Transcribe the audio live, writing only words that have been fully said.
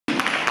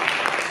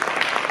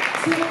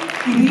So,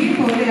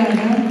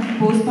 ഇതേപോലെയാണ്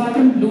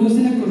postpartum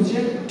blues-നെ കുറിച്ച്.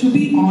 To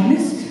be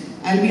honest,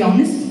 I'll be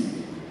honest,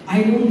 I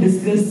don't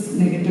discuss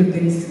negative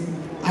things.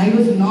 I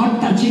was not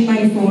touching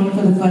my phone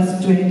for the first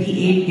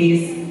 28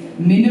 days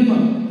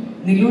minimum.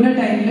 നിങ്ങളുടെ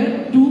ടൈമിൽ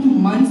 2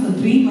 months or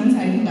 3 months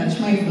I didn't touch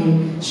my phone.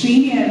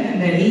 ശ്രീനിയായിരുന്നു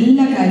എൻ്റെ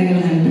എല്ലാ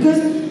കാര്യങ്ങളും.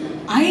 Because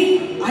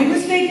I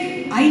was like,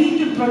 I need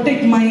to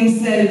protect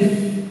myself,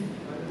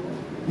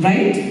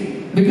 right?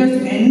 Because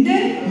എൻ്റെ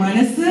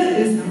മനസ്സ്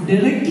is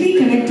directly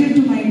connected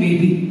to my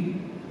baby.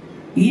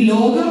 ഈ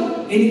ലോകം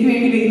എനിക്ക്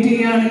വേണ്ടി വെയിറ്റ്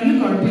ചെയ്യുകയാണെങ്കിലും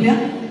കുഴപ്പമില്ല.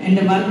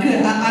 എൻ്റെ വർക്ക്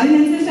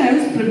അതിനനുസരിച്ച് I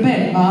was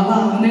prepared. ബാബ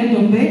ആവുന്നതിന്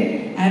മുമ്പേ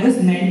I was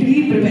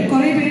mentally prepared.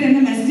 കുറേ പേര്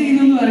എന്നെ മെസ്സേജ്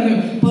ചെയ്യുന്നു പറഞ്ഞു,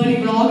 പേടി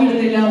വ്ളോഗ്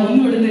ഇടുന്നില്ല,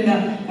 ഒന്നും ഇടുന്നില്ല.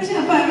 പക്ഷെ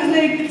അപ്പോൾ I was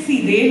like, see,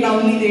 they love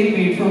me, they will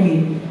wait for me.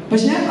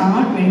 പക്ഷെ ആ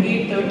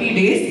 28-30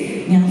 days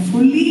ഞാൻ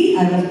fully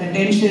I was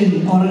attention.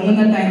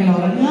 ഉറങ്ങുന്ന ടൈമിൽ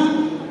ഉറങ്ങുക,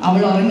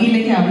 അവൾ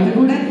ഉറങ്ങിയില്ലെങ്കിൽ അവളുടെ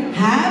കൂടെ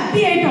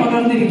ഹാപ്പി ആയിട്ട്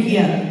ഉണർന്നിരിക്കുക.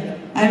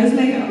 I was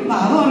like,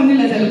 ബാബ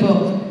ഉറങ്ങില്ല ചിലപ്പോൾ,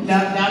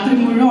 രാത്രി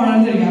മുഴുവൻ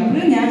ഉണർന്നിരിക്കുക,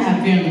 അപ്പോഴും ഞാൻ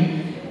ഹാപ്പിയാണ്.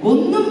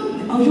 ഒന്നും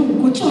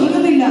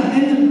കൊച്ചുറങ്ങുന്നില്ല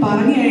എന്ന്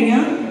പറഞ്ഞു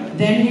കഴിഞ്ഞാൽ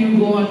then you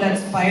go on that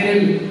spiral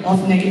of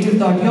negative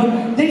thought.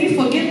 Then you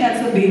forget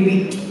that's a baby.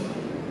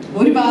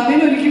 ഒരു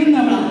ഭാവേനെ ഒരിക്കലും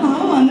നമ്മൾ ആ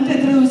വന്നിട്ട്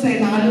എത്ര ദിവസമായി,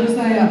 4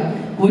 ദിവസമായോ,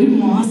 1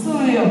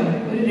 മാസമായോ,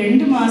 ഒരു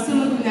 2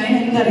 മാസമുള്ള കുഞ്ഞായി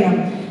എന്തറിയാം.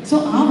 സോ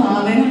ആ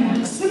ഭാവേനെ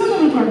മാക്സിമം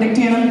നമ്മൾ പ്രൊട്ടക്ട്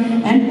ചെയ്യണം.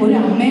 ആൻഡ് ഒരു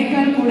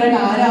അമ്മയേക്കാൾ കൂടുതൽ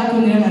ആരാക്കും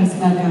ഇങ്ങനെ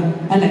മനസ്സിലാക്കാം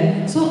അല്ലേ.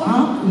 സോ ആ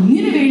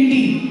കുഞ്ഞിന്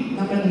വേണ്ടി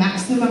നമ്മൾ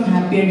മാക്സിമം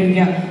ഹാപ്പി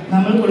ആയിട്ടിരിക്കുക.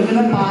 നമ്മൾ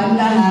കൊടുക്കുന്ന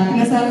പാലിൻ്റെ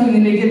ഹാപ്പിനെസ് ആ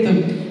കുഞ്ഞിലേക്ക് എത്തും.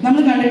 നമ്മൾ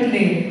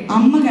കണ്ടിട്ടില്ലേ,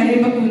 അമ്മ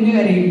കരയുമ്പോൾ കുഞ്ഞ്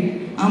കരയും.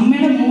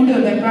 അമ്മയുടെ മൂഡ്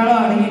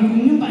വെപ്രാളമാണെങ്കിൽ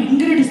കുഞ്ഞും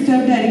ഭയങ്കര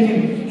ഡിസ്റ്റർബ്ഡ് ആയിരിക്കും.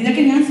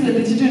 ഇതൊക്കെ ഞാൻ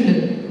ശ്രദ്ധിച്ചിട്ടുണ്ട്.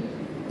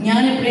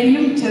 ഞാൻ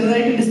എപ്പോഴെങ്കിലും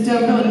ചെറുതായിട്ട്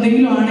ഡിസ്റ്റർബ്ഡ്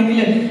എന്തെങ്കിലും ആണെങ്കിൽ,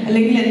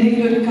 അല്ലെങ്കിൽ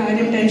എന്തെങ്കിലും ഒരു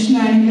കാര്യം ടെൻഷൻ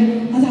ആണെങ്കിൽ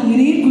അത്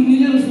അങ്ങനെ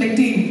കുഞ്ഞിൽ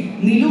റിഫ്ലക്റ്റ് ചെയ്യും.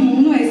 നിലു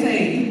 3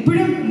 വയസ്സായി,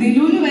 ഇപ്പോഴും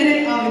നിലുവിന് വരെ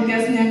ആ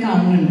വ്യത്യാസം ഞാൻ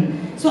കാണുന്നുണ്ട്.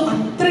 സോ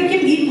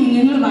അത്രയ്ക്കും ഈ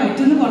കുഞ്ഞുങ്ങൾ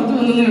വയറ്റുനിന്ന് പുറത്ത്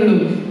വന്നതേ ഉള്ളൂ.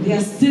 They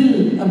are still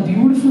a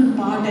beautiful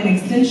part and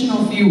extension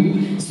of you.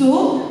 So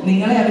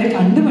നിങ്ങളെ അവരെ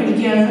കണ്ടു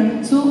പഠിക്കുകയാണ്.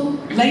 So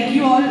like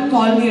you all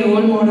call me a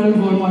role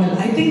model.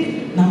 I think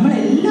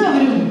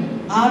നമ്മളെല്ലാവരും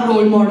ആ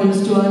role models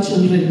to our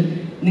children.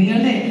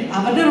 നിങ്ങളുടെ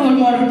അവരുടെ റോൾ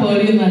മോഡൽ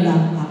പേടിയൊന്നുമല്ല,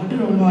 അവരുടെ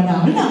റോൾ മോഡൽ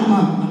അവളുടെ അമ്മ,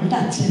 അവളുടെ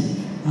അച്ഛൻ,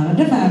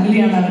 അവരുടെ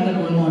ഫാമിലിയാണ് അവരുടെ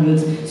role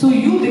models. So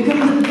you become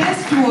the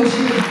best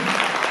version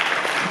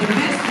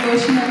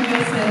of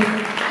yourself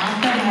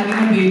after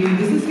having a baby.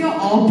 This is your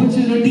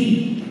opportunity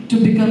to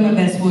become the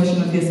best version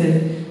of yourself.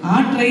 ആ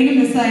ട്രെയിൻ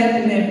മിസ്സായാൽ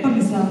പിന്നെ എപ്പം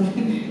മിസ്സാവും?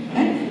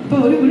 ഇപ്പോൾ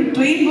ഒരു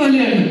ട്രെയിൻ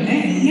പോലെയാണ്,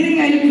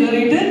 എങ്ങനെയെങ്കിലും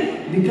കയറിയിട്ട്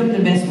become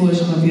the best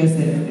version of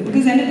yourself.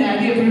 Because എൻ്റെ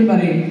daddy എപ്പോഴും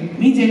പറയും,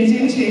 നീ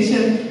ജനിച്ചതിന്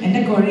ശേഷം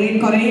എൻ്റെ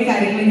കുറേ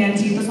കാര്യങ്ങൾ ഞാൻ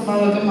ചീത്ത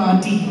സ്വഭാവമൊക്കെ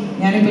മാറ്റി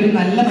ഞാനിപ്പോൾ ഒരു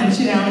നല്ല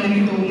മനുഷ്യനാണെന്ന്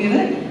എനിക്ക്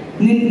തോന്നിയത്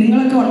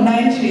നിങ്ങളൊക്കെ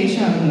ഉണ്ടായതിന്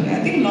ശേഷമാണ്.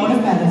 I think a lot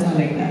of parents are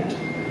like that.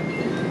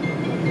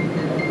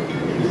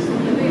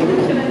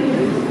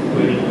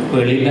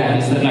 വെളിയിലെ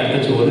ആൻസറിൽ അടുത്ത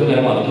ചോദ്യം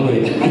വരെ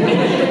മറന്നുപോയി.